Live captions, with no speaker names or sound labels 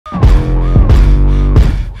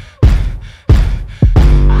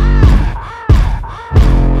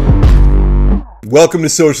Welcome to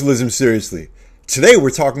Socialism Seriously. Today we're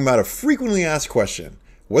talking about a frequently asked question.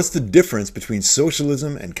 What's the difference between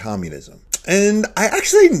socialism and communism? And I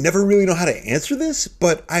actually never really know how to answer this,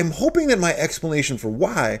 but I'm hoping that my explanation for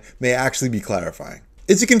why may actually be clarifying.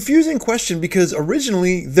 It's a confusing question because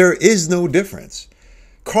originally there is no difference.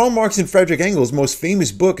 Karl Marx and Friedrich Engels' most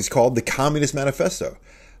famous book is called The Communist Manifesto.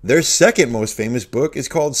 Their second most famous book is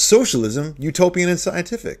called Socialism, Utopian and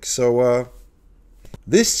Scientific.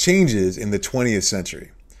 This changes in the 20th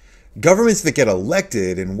century. Governments that get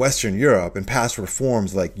elected in Western Europe and pass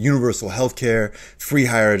reforms like universal healthcare, free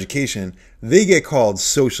higher education, they get called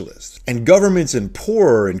socialists. And governments in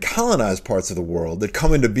poorer and colonized parts of the world that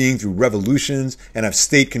come into being through revolutions and have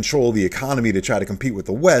state control of the economy to try to compete with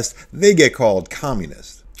the West, they get called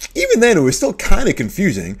communist. Even then, it was still kind of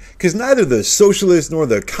confusing because neither the socialist nor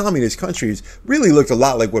the communist countries really looked a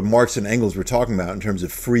lot like what Marx and Engels were talking about in terms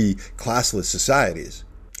of free, classless societies.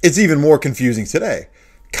 It's even more confusing today.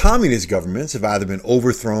 Communist governments have either been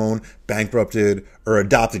overthrown, bankrupted, or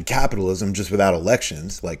adopted capitalism just without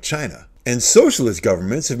elections, like China. And socialist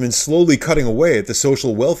governments have been slowly cutting away at the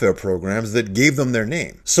social welfare programs that gave them their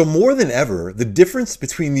name. So more than ever, the difference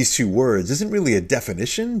between these two words isn't really a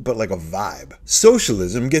definition, but like a vibe.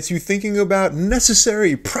 Socialism gets you thinking about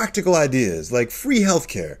necessary, practical ideas like free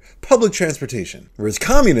healthcare, public transportation, whereas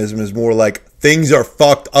communism is more like, things are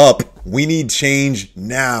fucked up. We need change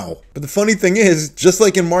now. But the funny thing is, just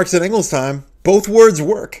like in Marx and Engels' time, both words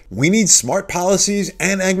work. We need smart policies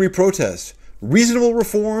and angry protests, reasonable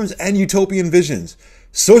reforms and utopian visions,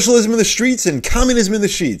 socialism in the streets and communism in the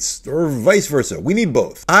sheets, or vice versa. We need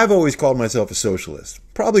both. I've always called myself a socialist,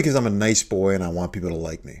 probably because I'm a nice boy and I want people to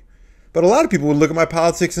like me. But a lot of people would look at my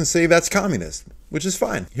politics and say that's communist, which is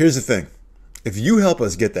fine. Here's the thing. If you help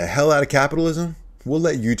us get the hell out of capitalism, we'll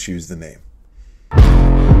let you choose the name.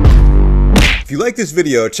 If you like this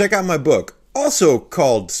video, check out my book, also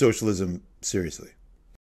called Socialism Seriously.